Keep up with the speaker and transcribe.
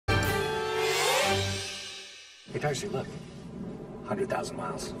Hey, Darcy, look. 100,000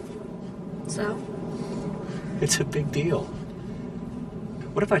 miles. So? It's a big deal.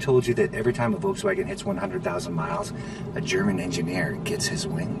 What if I told you that every time a Volkswagen hits 100,000 miles, a German engineer gets his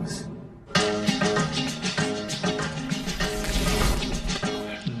wings?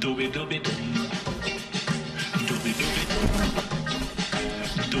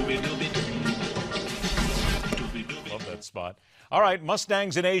 Love that spot. All right,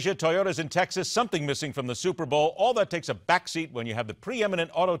 Mustangs in Asia, Toyotas in Texas, something missing from the Super Bowl. All that takes a backseat when you have the preeminent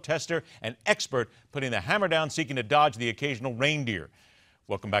auto tester and expert putting the hammer down, seeking to dodge the occasional reindeer.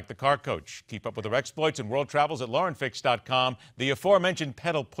 Welcome back to Car Coach. Keep up with her exploits and world travels at laurenfix.com. The aforementioned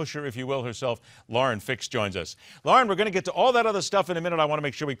pedal pusher, if you will, herself, Lauren Fix, joins us. Lauren, we're going to get to all that other stuff in a minute. I want to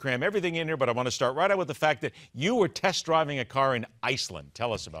make sure we cram everything in here, but I want to start right out with the fact that you were test driving a car in Iceland.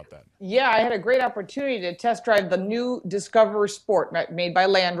 Tell us about that. Yeah, I had a great opportunity to test drive the new Discovery Sport made by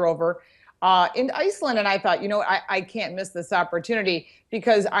Land Rover in Iceland, and I thought, I can't miss this opportunity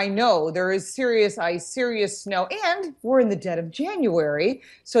because I know there is serious ice, serious snow, and we're in the dead of January,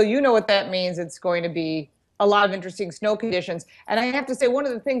 so you know what that means. It's going to be a lot of interesting snow conditions, and I have to say one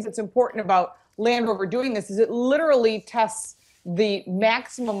of the things that's important about Land Rover doing this is it literally tests the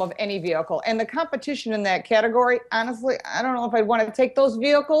maximum of any vehicle, and the competition in that category, honestly, I don't know if I'd want to take those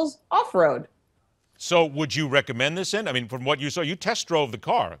vehicles off-road. So would you recommend this in? I mean, from what you saw, you test drove the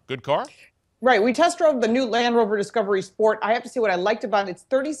car. Good car? Right. We test drove the new Land Rover Discovery Sport. I have to say what I liked about it, it's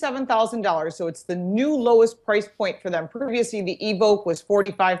 $37,000, so it's the new lowest price point for them. Previously, the Evoque was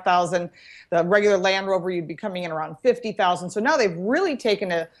 $45,000. The regular Land Rover, you'd be coming in around $50,000. So now they've really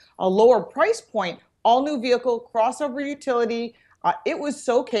taken a lower price point. All new vehicle, crossover utility. It was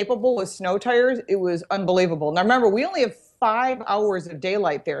so capable with snow tires. It was unbelievable. Now remember, we only have 5 hours of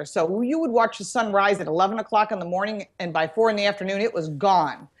daylight there. So you would watch the sun rise at 11 o'clock in the morning, and by 4 in the afternoon, it was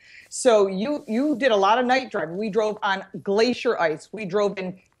gone. So you did a lot of night driving. We drove on glacier ice. We drove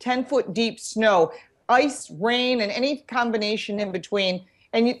in 10-foot deep snow, ice, rain, and any combination in between.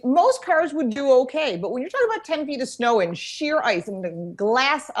 And most cars would do okay. But when you're talking about 10 feet of snow and sheer ice and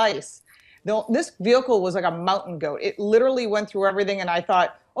glass ice, this vehicle was like a mountain goat. It literally went through everything, and I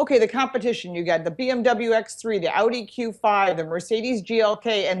thought, okay, the competition, you got the BMW X3, the Audi Q5, the Mercedes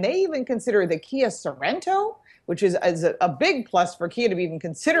GLK, and they even consider the Kia Sorento, which is a big plus for Kia to be even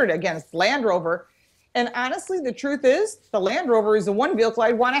considered against Land Rover. And honestly, the truth is, the Land Rover is the one vehicle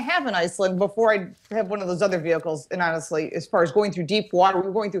I'd want to have in Iceland before I'd have one of those other vehicles. And honestly, as far as going through deep water, we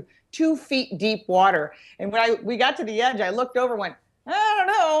were going through 2 feet deep water. And when we got to the edge, I looked over and went, I don't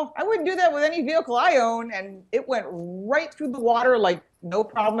know, I wouldn't do that with any vehicle I own. And it went right through the water like no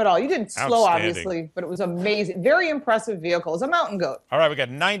problem at all. You did slow, obviously, but it was amazing. Very impressive vehicle. It's a mountain goat. All right, we got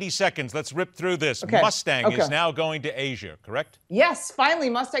 90 seconds. Let's rip through this. Okay. Mustang is now going to Asia, correct? Yes, finally,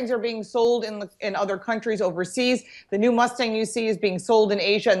 Mustangs are being sold in other countries overseas. The new Mustang you see is being sold in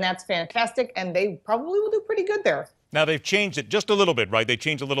Asia, and that's fantastic, and they probably will do pretty good there. Now, they've changed it just a little bit, right? They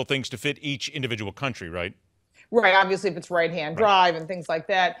changed a little things to fit each individual country, right? Right, obviously if it's right-hand drive and things like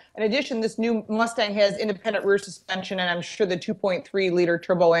that. In addition, this new Mustang has independent rear suspension, and I'm sure the 2.3-liter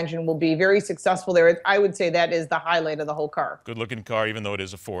turbo engine will be very successful there. I would say that is the highlight of the whole car. Good-looking car, even though it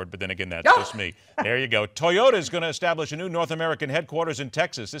is a Ford, but then again, that's just me. There you go. Toyota is going to establish a new North American headquarters in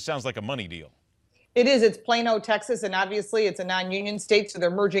Texas. This sounds like a money deal. It is. It's Plano, Texas, and obviously it's a non-union state, so they're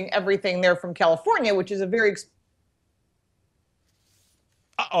merging everything there from California, which is a very...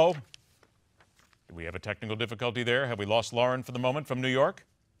 Uh-oh. Do we have a technical difficulty there? Have we lost Lauren for the moment from New York?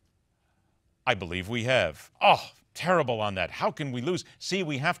 I believe we have. Oh, terrible on that. How can we lose? See,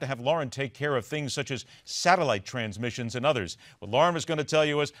 we have to have Lauren take care of things such as satellite transmissions and others. What Lauren was going to tell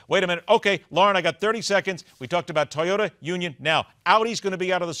you is, wait a minute. Okay, Lauren, I got 30 seconds. We talked about Toyota, Union. Now, Audi's going to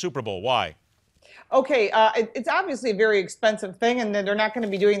be out of the Super Bowl. Why? Okay, it's obviously a very expensive thing, and then they're not going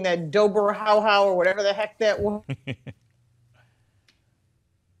to be doing that Dober How or whatever the heck that was.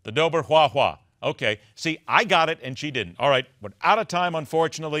 The Dober Hua. Okay, see, I got it and she didn't. All right, we're out of time,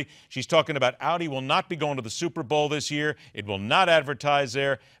 unfortunately. She's talking about Audi will not be going to the Super Bowl this year. It will not advertise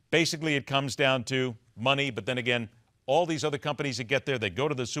there. Basically, it comes down to money, but then again, all these other companies that get there, they go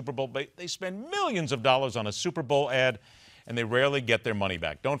to the Super Bowl, they spend millions of dollars on a Super Bowl ad, and they rarely get their money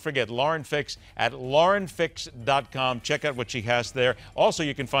back. Don't forget Lauren Fix at laurenfix.com. Check out what she has there. Also,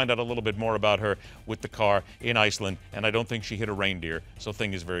 you can find out a little bit more about her with the car in Iceland, and I don't think she hit a reindeer, so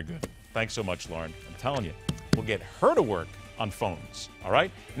thing is very good. Thanks so much, Lauren. I'm telling you, we'll get her to work on phones, all right?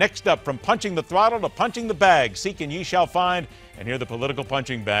 Next up, from punching the throttle to punching the bag, seek and ye shall find, and hear the political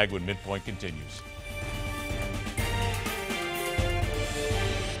punching bag when Midpoint continues.